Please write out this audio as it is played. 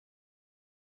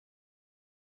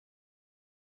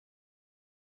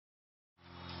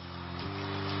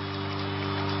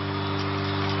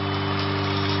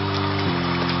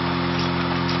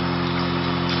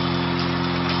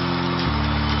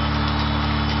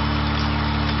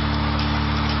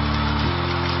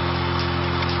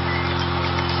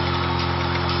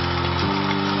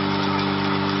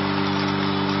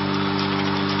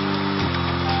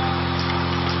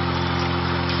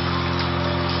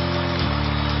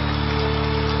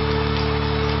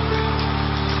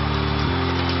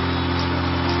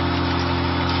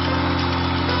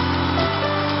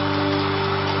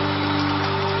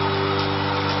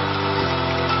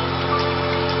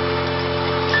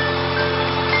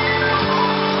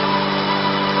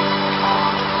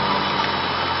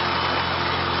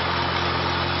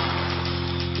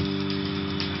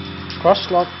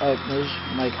CrossSlot openers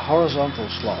make horizontal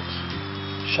slots,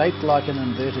 shaped like an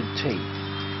inverted T.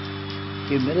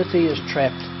 Humidity is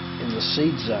trapped in the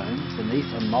seed zone beneath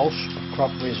a mulch of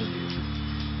crop residue.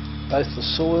 Both the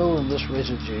soil and this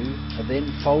residue are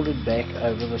then folded back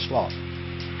over the slot.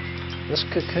 This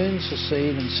cocoons the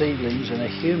seed and seedlings in a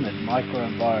humid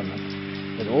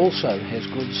microenvironment that also has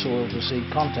good soil-to-seed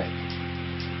contact.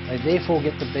 They therefore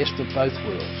get the best of both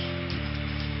worlds.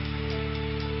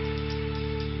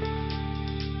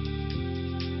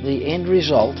 The end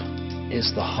result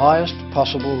is the highest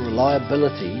possible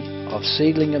reliability of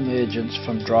seedling emergence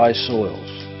from dry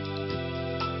soils.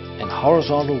 And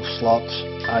horizontal slots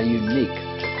are unique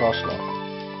to CrossSlot.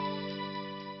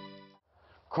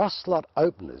 CrossSlot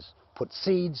openers put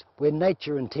seeds where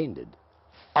nature intended,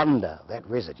 under that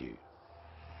residue.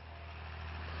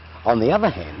 On the other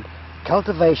hand,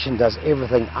 cultivation does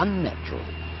everything unnatural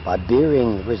by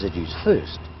burying the residues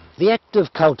first. The act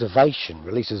of cultivation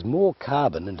releases more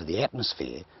carbon into the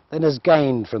atmosphere than is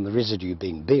gained from the residue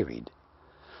being buried.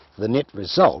 The net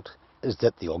result is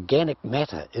that the organic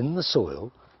matter in the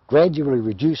soil gradually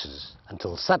reduces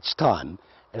until such time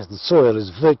as the soil is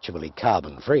virtually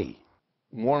carbon-free.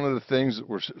 One of the things that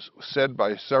were said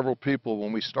by several people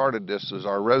when we started this is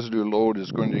our residue load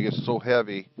is going to get so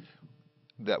heavy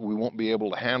that we won't be able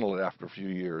to handle it after a few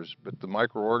years. But the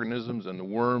microorganisms and the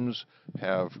worms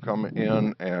have come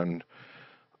in and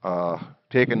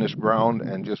taken this ground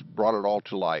and just brought it all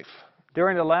to life.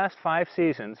 During the last 5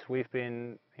 seasons, we've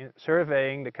been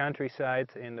surveying the countryside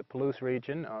in the Palouse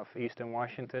region of eastern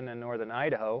Washington and northern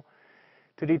Idaho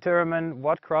to determine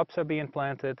what crops are being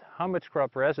planted, how much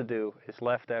crop residue is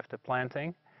left after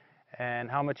planting, and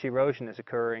how much erosion is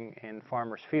occurring in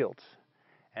farmers' fields.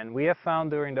 And we have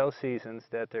found during those seasons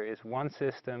that there is one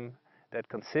system that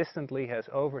consistently has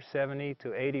over 70 to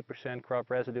 80%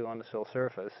 crop residue on the soil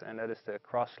surface, and that is the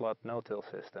CrossSlot no-till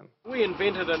system. We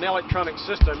invented an electronic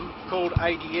system called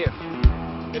ADF.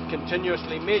 It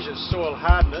continuously measures soil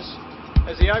hardness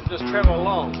as the openers travel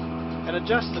along and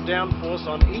adjusts the downforce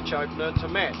on each opener to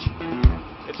match.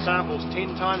 It samples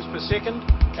 10 times per second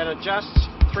and adjusts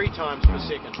 3 times per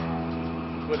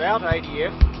second. Without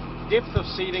ADF, depth of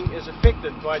seeding is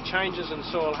affected by changes in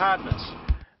soil hardness.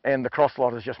 And the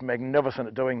CrossSlot is just magnificent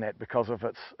at doing that because of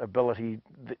its ability,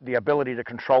 the ability to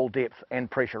control depth and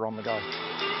pressure on the go.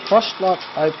 CrossSlot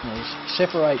openers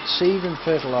separate seed and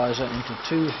fertilizer into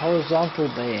 2 horizontal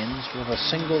bands with a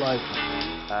single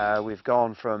opener. We've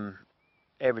gone from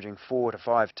averaging 4 to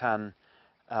 5 tonne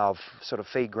of sort of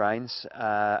feed grains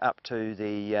up to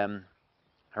the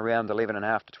around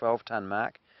 11.5 to 12 tonne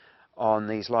mark on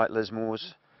these light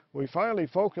Lismores. We finally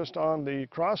focused on the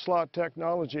CrossSlot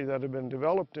technology that had been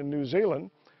developed in New Zealand,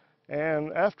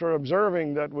 and after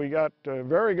observing that we got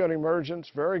very good emergence,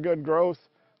 very good growth,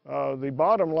 the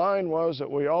bottom line was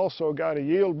that we also got a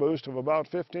yield boost of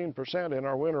about 15% in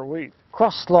our winter wheat.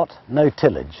 CrossSlot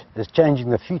no-tillage is changing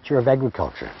the future of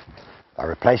agriculture by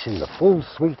replacing the full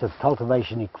suite of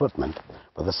cultivation equipment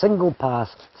with a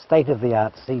single-pass,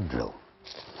 state-of-the-art seed drill.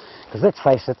 Because let's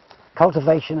face it,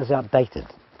 cultivation is outdated,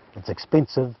 it's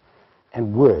expensive,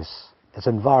 and worse, it's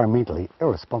environmentally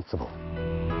irresponsible.